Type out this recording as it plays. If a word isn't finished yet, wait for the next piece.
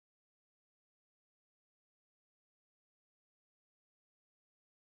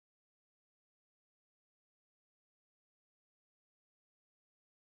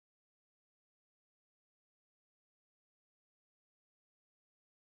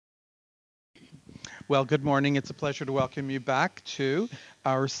Well, good morning. It's a pleasure to welcome you back to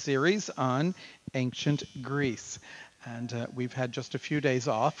our series on ancient Greece. And we've had just a few days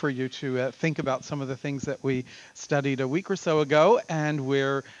off for you to think about some of the things that we studied a week or so ago, and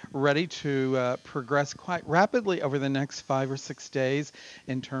we're ready to progress quite rapidly over the next 5 or 6 days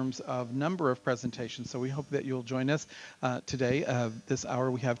in terms of number of presentations. So we hope that you'll join us today. This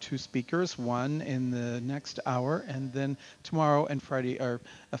hour we have two speakers, one in the next hour, and then tomorrow and Friday are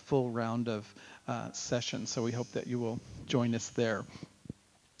a full round of sessions. So we hope that you will join us there.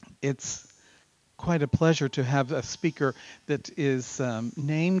 It's quite a pleasure to have a speaker that is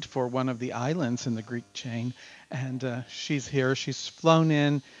named for one of the islands in the Greek chain. And she's here. She's flown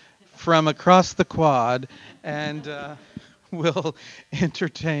in from across the quad and will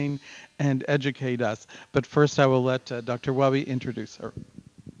entertain and educate us. But first, I will let Dr. Wabi introduce her.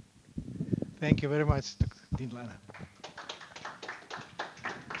 Thank you very much, Dean Lana.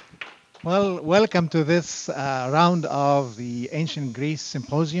 Well, welcome to this round of the Ancient Greece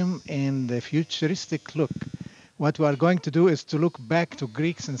Symposium and the futuristic look. What we are going to do is to look back to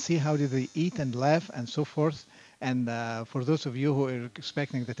Greeks and see how did they eat and laugh and so forth. And for those of you who are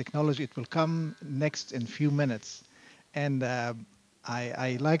expecting the technology, it will come next in few minutes. And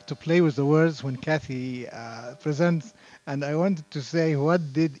I like to play with the words when Kathy presents, and I wanted to say,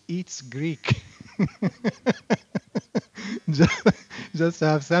 what did eats Greek? just to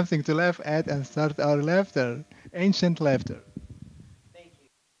have something to laugh at and start our laughter, ancient laughter. Thank you.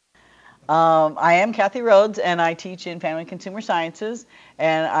 I am Kathy Rhodes, and I teach in Family and Consumer Sciences.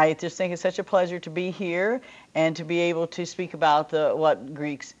 And I just think it's such a pleasure to be here and to be able to speak about what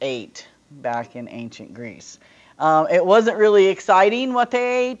Greeks ate back in ancient Greece. It wasn't really exciting what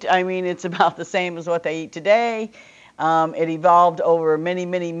they ate. I mean, it's about the same as what they eat today. It evolved over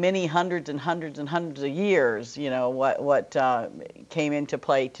many hundreds and hundreds and hundreds of years, you know, what came into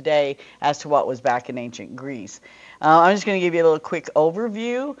play today as to what was back in ancient Greece. I'm just going to give you a little quick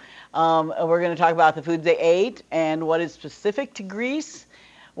overview. We're going to talk about the foods they ate and what is specific to Greece,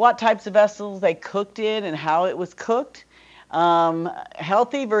 what types of vessels they cooked in and how it was cooked,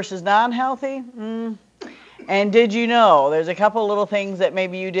 healthy versus non-healthy. And did you know, there's a couple little things that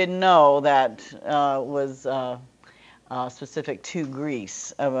maybe you didn't know that was specific to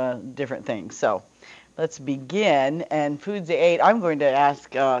Greece of a different thing. So let's begin. And foods they ate. I'm going to ask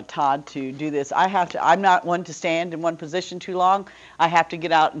Todd to do this. I'm not one to stand in one position too long. I have to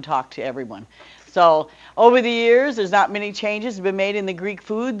get out and talk to everyone. So over the years, there's not many changes been made in the Greek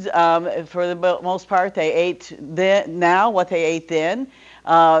foods. For the most part, they ate now what they ate then.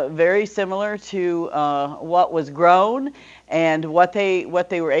 Very similar to what was grown and what they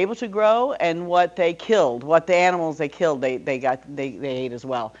were able to grow and what they killed, what the animals they killed they ate as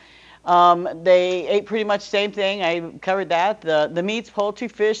well. They ate pretty much the same thing. I covered that. The meats, poultry,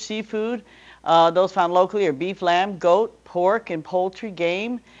 fish, seafood, those found locally are beef, lamb, goat, pork, and poultry,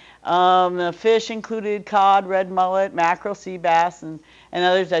 game. The fish included cod, red mullet, mackerel, sea bass, and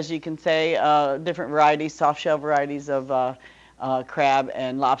others, as you can say, different varieties, soft shell varieties of crab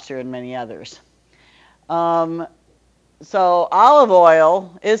and lobster and many others. So olive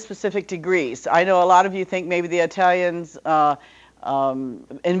oil is specific to Greece. I know a lot of you think maybe the Italians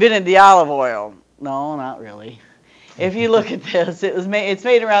invented the olive oil. No, not really. If you look at this, it's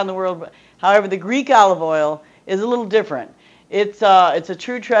made around the world. However, the Greek olive oil is a little different. It's a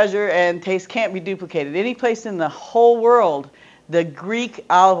true treasure, and taste can't be duplicated. Any place in the whole world, the Greek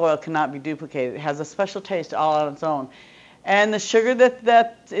olive oil cannot be duplicated. It has a special taste all on its own. And the sugar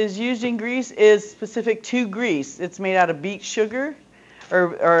that is used in Greece is specific to Greece. It's made out of beet sugar,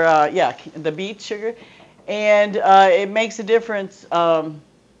 the beet sugar, and it makes a difference. Does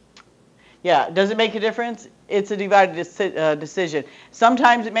it make a difference? It's a divided decision.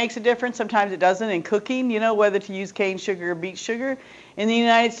 Sometimes it makes a difference, sometimes it doesn't. In cooking, you know, whether to use cane sugar or beet sugar. In the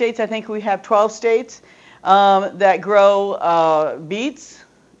United States, I think we have 12 states that grow beets.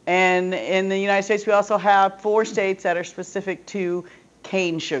 And in the United States, we also have 4 states that are specific to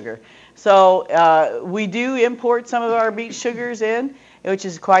cane sugar. So we do import some of our beet sugars in, which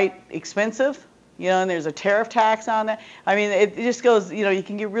is quite expensive. You know, and there's a tariff tax on that. I mean, it just goes, you know, you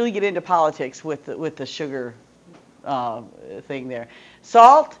can really get into politics with the sugar thing there.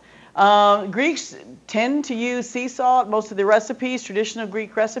 Salt. Greeks tend to use sea salt. Most of the recipes, traditional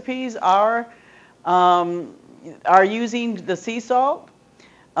Greek recipes, are using the sea salt.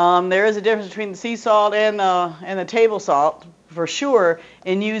 There is a difference between the sea salt and the table salt, for sure,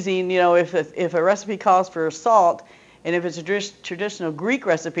 in using, you know, if a recipe calls for salt, and if it's a traditional Greek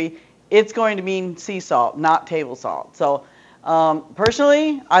recipe, it's going to mean sea salt, not table salt. So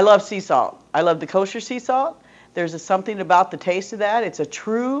personally, I love sea salt. I love the kosher sea salt. There's something about the taste of that. It's a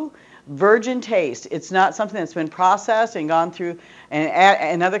true virgin taste. It's not something that's been processed and gone through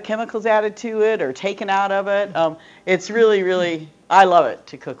and other chemicals added to it or taken out of it. It's really, really, I love it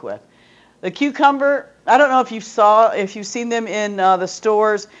to cook with. The cucumber, I don't know if you've seen them in the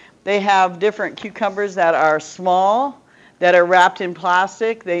stores. They have different cucumbers that are small, that are wrapped in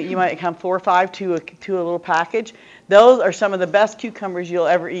plastic. You might come 4 or 5 to a little package. Those are some of the best cucumbers you'll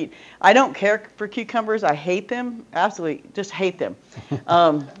ever eat. I don't care for cucumbers. I hate them. Absolutely, just hate them.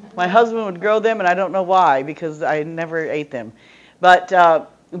 My husband would grow them, and I don't know why, because I never ate them. But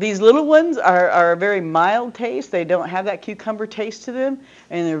these little ones are a very mild taste. They don't have that cucumber taste to them,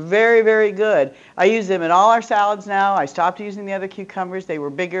 and they're very, very good. I use them in all our salads now. I stopped using the other cucumbers. They were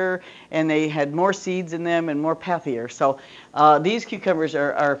bigger, and they had more seeds in them and more peppier. So these cucumbers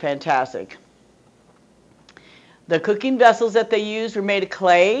are fantastic. The cooking vessels that they used were made of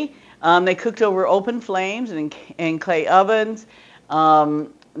clay. They cooked over open flames and in clay ovens.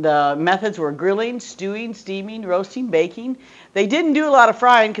 The methods were grilling, stewing, steaming, roasting, baking. They didn't do a lot of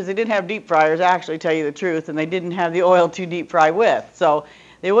frying because they didn't have deep fryers, actually, tell you the truth, and they didn't have the oil to deep fry with. So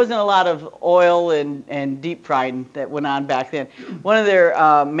there wasn't a lot of oil and deep frying that went on back then. One of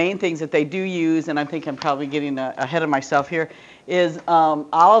their main things that they do use, and I think I'm probably getting ahead of myself here, is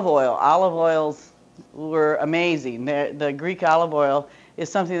olive oil. Olive oils were amazing. The Greek olive oil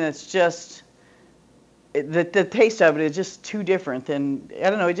is something that's just, the taste of it is just too different than, I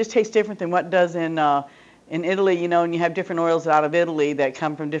don't know, it just tastes different than what it does in Italy, you know, and you have different oils out of Italy that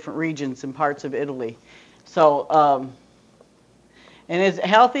come from different regions and parts of Italy. So, and is it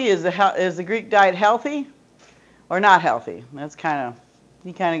healthy? Is the Greek diet healthy or not healthy? That's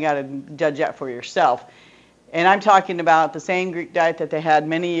you kind of got to judge that for yourself. And I'm talking about the same Greek diet that they had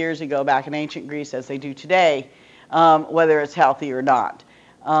many years ago back in ancient Greece as they do today, whether it's healthy or not.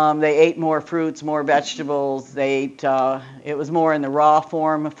 They ate more fruits, more vegetables. They ate, it was more in the raw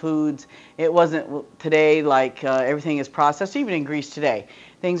form of foods. It wasn't today like everything is processed, even in Greece today.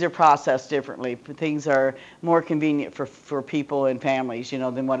 Things are processed differently. Things are more convenient for people and families, you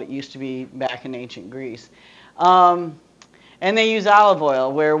know, than what it used to be back in ancient Greece. And they use olive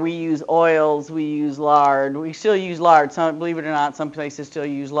oil, where we use oils, we use lard. We still use lard. Some, believe it or not, some places still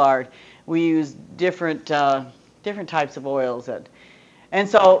use lard. We use different types of oils. And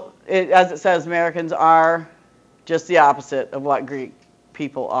so, as it says, Americans are just the opposite of what Greek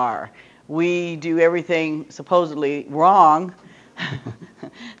people are. We do everything supposedly wrong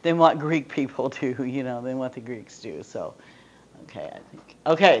than what Greek people do, you know, than what the Greeks do. So,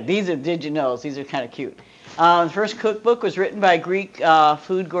 okay, these are did you knows. These are kind of cute. The first cookbook was written by a Greek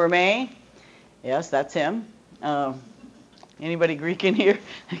food gourmet. Yes, that's him. Anybody Greek in here?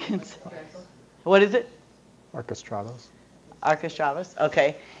 What is it? Archestratus,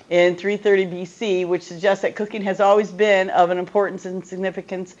 okay, in 330 BC, which suggests that cooking has always been of an importance and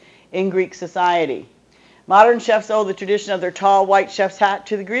significance in Greek society. Modern chefs owe the tradition of their tall white chef's hat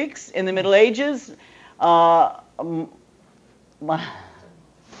to the Greeks. In the Middle Ages,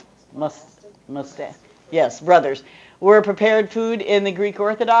 brothers were prepared food in the Greek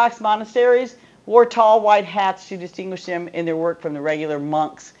Orthodox monasteries, wore tall white hats to distinguish them in their work from the regular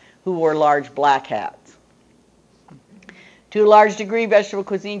monks who wore large black hats. To a large degree, vegetable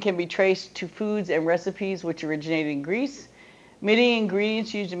cuisine can be traced to foods and recipes which originated in Greece. Many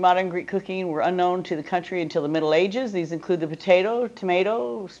ingredients used in modern Greek cooking were unknown to the country until the Middle Ages. These include the potato,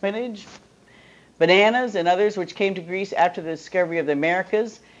 tomato, spinach, bananas, and others which came to Greece after the discovery of the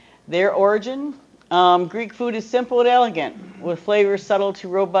Americas. Their origin, Greek food is simple and elegant, with flavors subtle to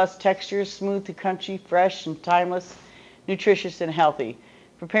robust textures, smooth to crunchy, fresh and timeless, nutritious and healthy.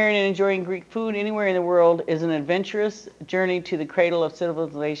 Preparing and enjoying Greek food anywhere in the world is an adventurous journey to the cradle of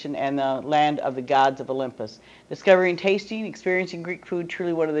civilization and the land of the gods of Olympus. Discovering, tasting, experiencing Greek food,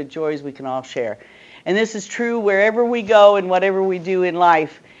 truly one of the joys we can all share. And this is true wherever we go and whatever we do in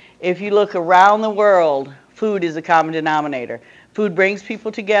life. If you look around the world, food is a common denominator. Food brings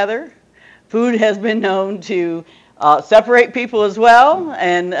people together. Food has been known to separate people as well.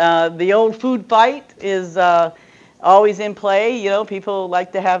 And the old food fight is always in play. You know, people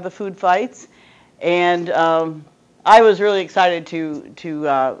like to have the food fights. And I was really excited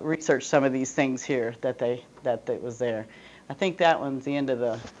to research some of these things here that was there. I think that one's the end of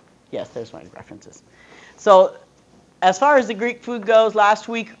the, yes, there's my references. So as far as the Greek food goes, last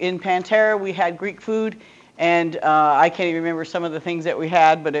week in Pantera we had Greek food, and I can't even remember some of the things that we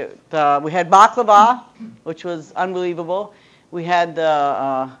had, but we had baklava, which was unbelievable. We had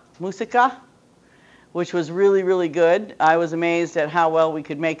the moussaka, which was really, really good. I was amazed at how well we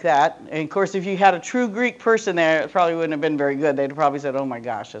could make that. And of course, if you had a true Greek person there, it probably wouldn't have been very good. They'd probably said, oh my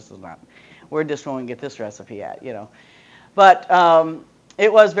gosh, this is not, where'd this woman get this recipe at, you know. But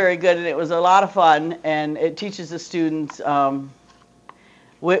It was very good, and it was a lot of fun, and it teaches the students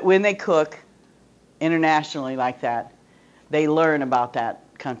when they cook internationally like that, they learn about that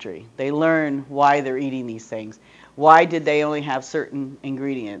country. They learn why they're eating these things. Why did they only have certain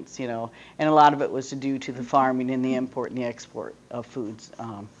ingredients, you know? And a lot of it was due to the farming and the import and the export of foods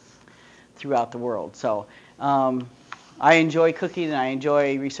throughout the world. So I enjoy cooking, and I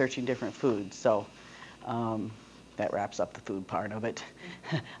enjoy researching different foods. So that wraps up the food part of it.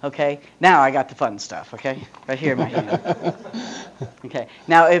 Okay, now I got the fun stuff, okay? Right here in my hand. Okay,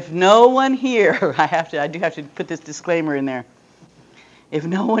 now if no one here, I do have to put this disclaimer in there. If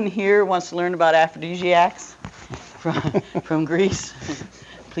no one here wants to learn about aphrodisiacs from Greece,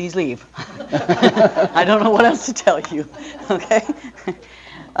 please leave. I don't know what else to tell you, okay?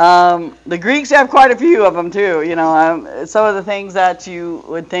 The Greeks have quite a few of them too, you know. Some of the things that you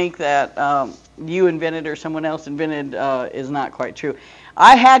would think that you invented or someone else invented is not quite true.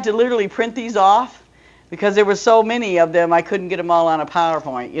 I had to literally print these off because there were so many of them. I couldn't get them all on a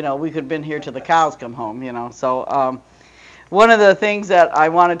PowerPoint. You know, we could have been here till the cows come home, you know. So one of the things that I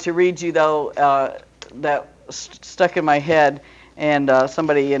wanted to read you, though, that stuck in my head, and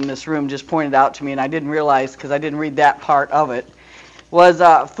somebody in this room just pointed out to me, and I didn't realize because I didn't read that part of it, was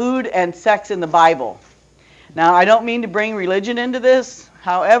food and sex in the Bible. Now, I don't mean to bring religion into this.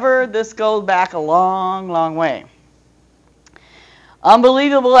 However, this goes back a long, long way.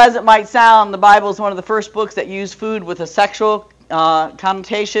 Unbelievable as it might sound, the Bible is one of the first books that used food with a sexual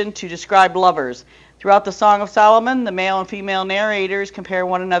connotation to describe lovers. Throughout the Song of Solomon, the male and female narrators compare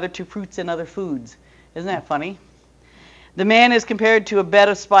one another to fruits and other foods. Isn't that funny? The man is compared to a bed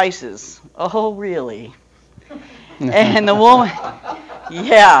of spices. Oh, really? And the woman,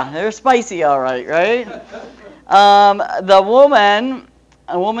 yeah, they're spicy, all right, right?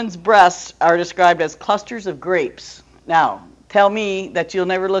 A woman's breasts are described as clusters of grapes. Now, tell me that you'll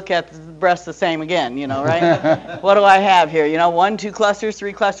never look at the breasts the same again, you know, right? What do I have here? You know, 1, 2 clusters,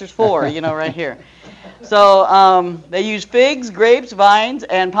 3 clusters, 4, you know, right here. So they use figs, grapes, vines,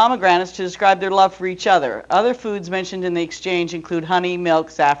 and pomegranates to describe their love for each other. Other foods mentioned in the exchange include honey, milk,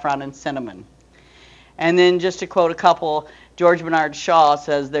 saffron, and cinnamon. And then just to quote a couple, George Bernard Shaw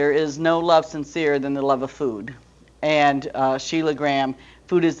says, there is no love sincerer than the love of food. And Sheila Graham,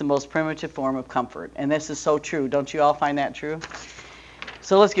 food is the most primitive form of comfort. And this is so true. Don't you all find that true?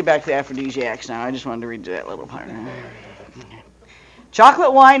 So let's get back to the aphrodisiacs now. I just wanted to read that little part.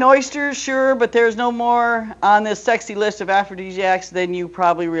 Chocolate, wine, oysters, sure, but there's no more on this sexy list of aphrodisiacs than you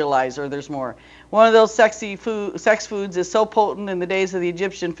probably realize, or there's more. One of those sex foods is so potent in the days of the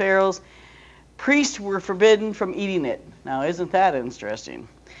Egyptian pharaohs, priests were forbidden from eating it. Now, isn't that interesting?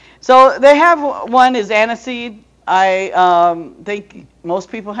 So they have one is aniseed. I think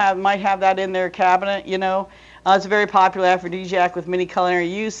most people might have that in their cabinet, you know. It's a very popular aphrodisiac with many culinary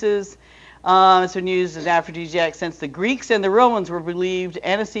uses. It's been used as an aphrodisiac since the Greeks and the Romans were believed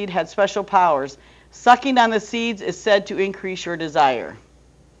aniseed had special powers. Sucking on the seeds is said to increase your desire.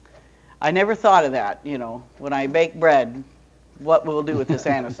 I never thought of that, you know, when I bake bread, what we'll do with this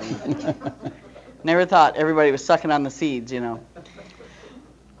aniseed. Never thought everybody was sucking on the seeds, you know.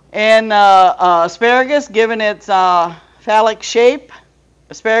 And asparagus, given its phallic shape,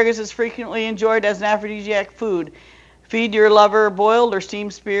 asparagus is frequently enjoyed as an aphrodisiac food. Feed your lover boiled or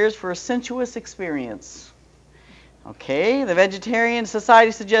steamed spears for a sensuous experience. Okay, the Vegetarian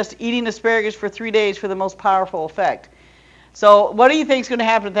Society suggests eating asparagus for 3 days for the most powerful effect. So what do you think is going to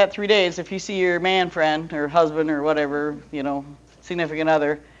happen in that 3 days if you see your man friend or husband or whatever, you know, significant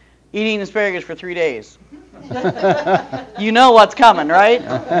other, eating asparagus for 3 days? You know what's coming, right?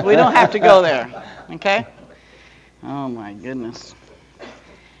 We don't have to go there, okay? Oh my goodness.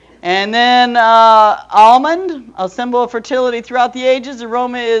 And then almond, a symbol of fertility throughout the ages.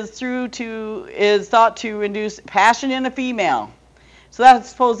 Aroma is thought to induce passion in a female. So I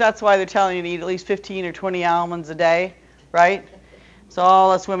suppose that's why they're telling you to eat at least 15 or 20 almonds a day, right? So all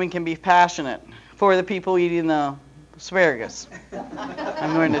us women can be passionate for the people eating the asparagus.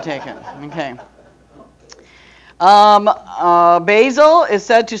 I'm going to take it. Okay. Basil is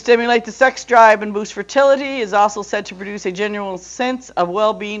said to stimulate the sex drive and boost fertility. Is also said to produce a general sense of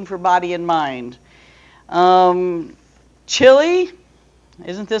well-being for body and mind. Chili,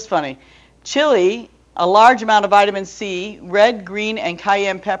 isn't this funny? Chili, a large amount of vitamin C, red, green, and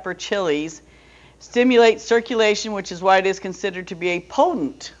cayenne pepper chilies stimulate circulation, which is why it is considered to be a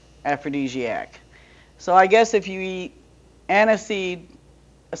potent aphrodisiac. So I guess if you eat aniseed,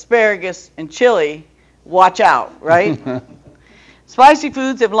 asparagus, and chili, watch out, right? Spicy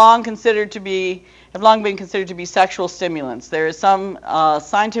foods have long been considered to be sexual stimulants. There is some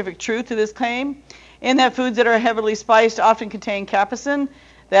scientific truth to this claim. In that foods that are heavily spiced often contain capsaicin,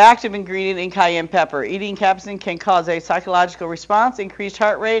 the active ingredient in cayenne pepper. Eating capsaicin can cause a psychological response, increased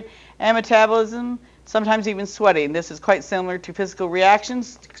heart rate and metabolism, sometimes even sweating. This is quite similar to physical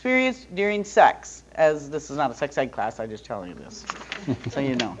reactions experienced during sex. As this is not a sex ed class, I'm just telling you this, so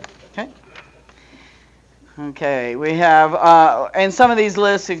you know. Okay. Okay, we have, and some of these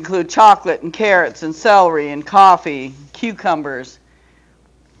lists include chocolate and carrots and celery and coffee, cucumbers.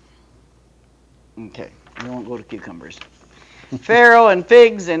 Okay, we won't go to cucumbers. Farro and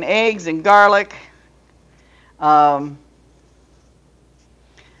figs and eggs and garlic.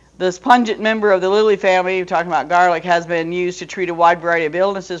 This pungent member of the lily family, talking about garlic, has been used to treat a wide variety of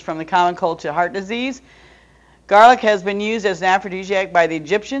illnesses from the common cold to heart disease. Garlic has been used as an aphrodisiac by the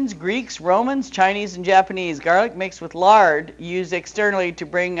Egyptians, Greeks, Romans, Chinese, and Japanese. Garlic mixed with lard used externally to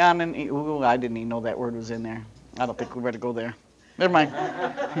bring on an... Ooh, I didn't even know that word was in there. I don't think we better go there. Never mind.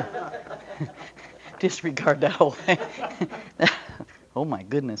 Disregard that whole thing. Oh my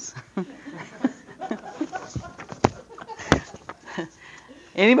goodness.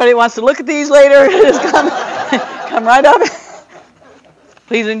 Anybody wants to look at these later, just come right up.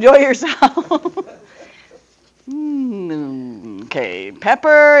 Please enjoy yourself. Okay,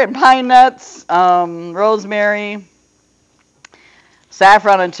 pepper and pine nuts, rosemary,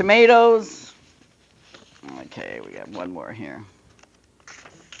 saffron and tomatoes. Okay, we got one more here.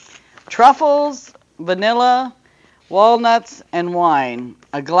 Truffles, vanilla, walnuts, and wine.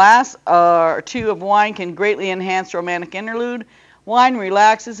 A glass or two of wine can greatly enhance romantic interlude. Wine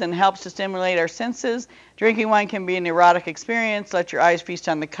relaxes and helps to stimulate our senses. Drinking wine can be an erotic experience. Let your eyes feast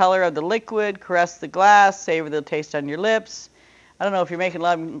on the color of the liquid, caress the glass, savor the taste on your lips. I don't know if you're making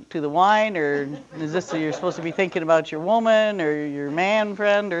love to the wine, or is this you're supposed to be thinking about your woman or your man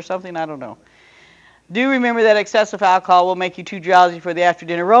friend or something? I don't know. Do remember that excessive alcohol will make you too drowsy for the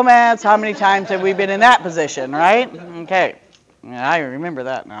after-dinner romance. How many times have we been in that position, right? Okay. I remember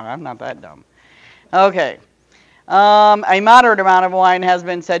that now. I'm not that dumb. Okay. A moderate amount of wine has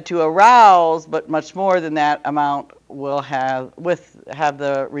been said to arouse, but much more than that amount will have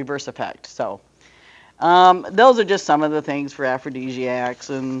the reverse effect. So those are just some of the things for aphrodisiacs.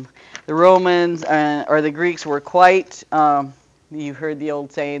 And the Romans or the Greeks were quite, you've heard the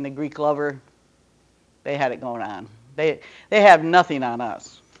old saying, the Greek lover, they had it going on. They have nothing on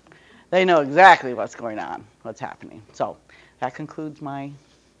us. They know exactly what's going on, what's happening. So that concludes my,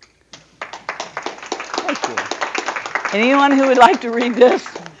 thank you. Anyone who would like to read this?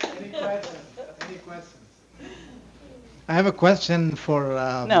 Any questions? I have a question for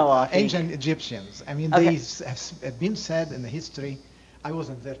ancient Egyptians. I mean, Okay. they have been said in the history, I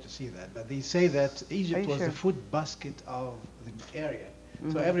wasn't there to see that, but they say that Egypt was sure? the food basket of the area.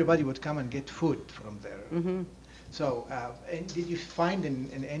 Mm-hmm. So everybody would come and get food from there. Mm-hmm. So and did you find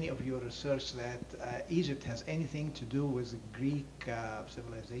in any of your research that Egypt has anything to do with the Greek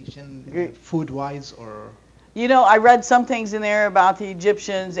civilization, food-wise, or? You know, I read some things in there about the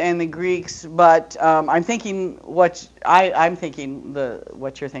Egyptians and the Greeks, but I'm thinking what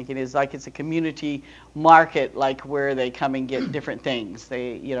you're thinking is like it's a community market, like where they come and get different things.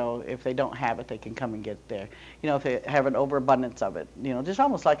 They, you know, if they don't have it, they can come and get there. You know, if they have an overabundance of it, you know, just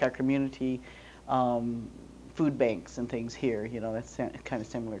almost like our community food banks and things here. You know, that's kind of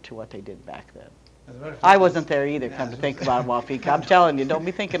similar to what they did back then. I wasn't there either, come to think about it, Wafik. I'm telling you, don't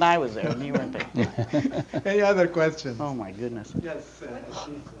be thinking I was there and you weren't there. Any other questions? Oh my goodness. Yes.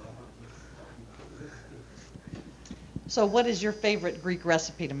 So what is your favorite Greek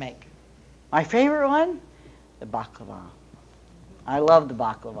recipe to make? My favorite one? The baklava. I love the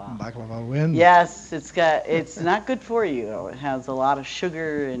baklava. Baklava wins. Yes, it's not good for you. It has a lot of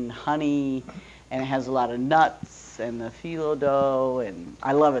sugar and honey, and it has a lot of nuts and the phyllo dough, and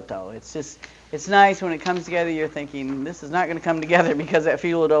I love it though. It's nice when it comes together. You're thinking, this is not going to come together because that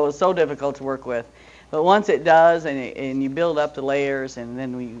phyllo dough is so difficult to work with. But once it does, and you build up the layers, and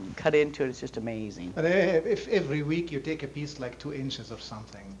then we cut into it, it's just amazing. But if every week you take a piece like 2 inches of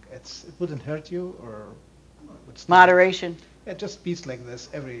something, it wouldn't hurt you, or? Moderation. Yeah, just a piece like this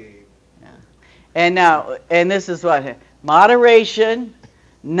every. Yeah. And now, and this is what moderation.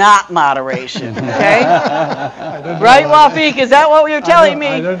 Not moderation, okay? Right, Wafik? Is that what you're telling me?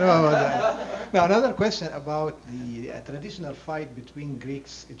 I don't know about that. Now, another question about the traditional fight between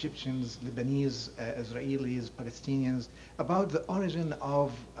Greeks, Egyptians, Lebanese, Israelis, Palestinians, about the origin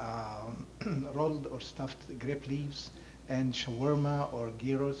of rolled or stuffed grape leaves and shawarma or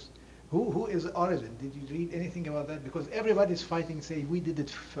gyros. Who is the origin? Did you read anything about that? Because everybody's fighting, say, we did it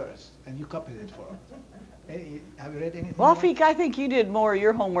first, and you copied it for us. Have you read anything? Wafik, I think you did more of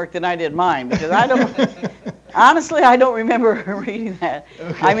your homework than I did mine, because I Honestly, I don't remember reading that.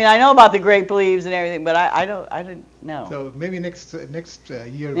 Okay. I mean, I know about the grape leaves and everything, but I didn't know. So maybe next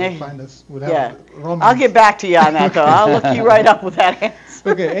year Yeah. we'll have Yeah. romance. I'll get back to you on that, though. I'll look you right up with that answer.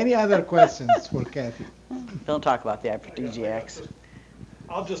 Okay, any other questions for Kathy? Don't talk about the aphrodisiacs.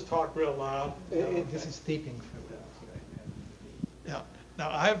 I'll just talk real loud. This is taping. Yeah. Now,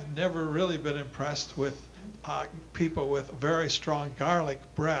 I've never really been impressed with people with very strong garlic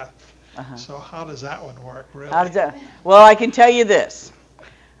breath. Uh-huh. So how does that one work, really? How does that? Well, I can tell you this.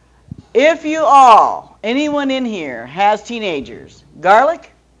 If you all, anyone in here, has teenagers,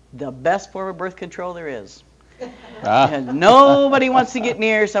 garlic, the best form of birth control there is. And nobody wants to get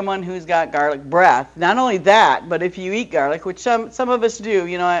near someone who's got garlic breath. Not only that, but if you eat garlic, which some of us do,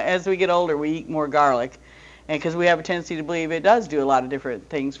 you know, as we get older, we eat more garlic, and because we have a tendency to believe it does do a lot of different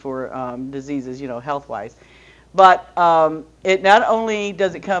things for diseases, you know, health-wise. But it not only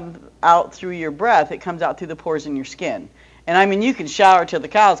does it come out through your breath, it comes out through the pores in your skin. And I mean, you can shower till the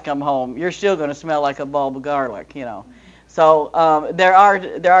cows come home, you're still going to smell like a bulb of garlic, you know. So there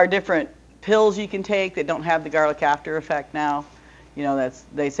are different pills you can take that don't have the garlic after effect now. You know, that's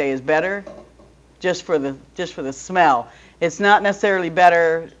they say is better just for the smell. It's not necessarily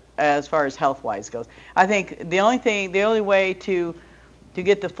better as far as health-wise goes. I think the only way to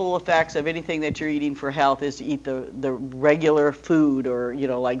get the full effects of anything that you're eating for health is to eat the regular food, or, you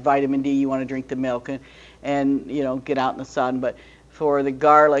know, like vitamin D, you want to drink the milk and you know, get out in the sun. But for the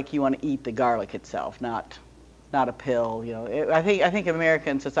garlic, you want to eat the garlic itself, not a pill. You know, I think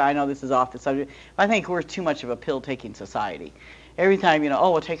American society, I know this is off the subject, I think we're too much of a pill-taking society. Every time, you know,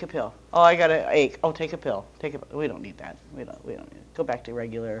 oh, well, take a pill. Oh, I got an ache. Oh, take a pill. We don't need that. We don't need it. Go back to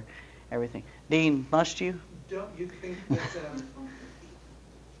regular everything. Dean, must you? Don't you think that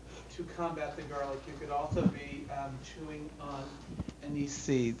to combat the garlic, you could also be chewing on any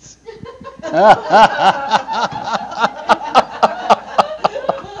seeds?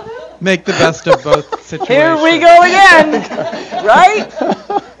 Make the best of both situations. Here we go again, right?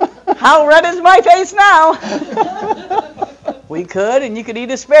 How red is my face now? We could, and you could eat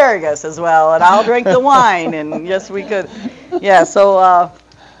asparagus as well, and I'll drink the wine, and yes, we could. Yeah, so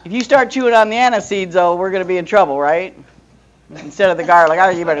if you start chewing on the aniseeds, though, we're going to be in trouble, right? Instead of the garlic. I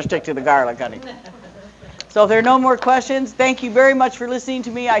think you better stick to the garlic, honey. So if there are no more questions, thank you very much for listening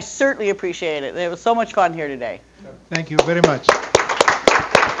to me. I certainly appreciate it. It was so much fun here today. Thank you very much.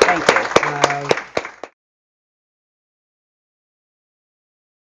 Thank you.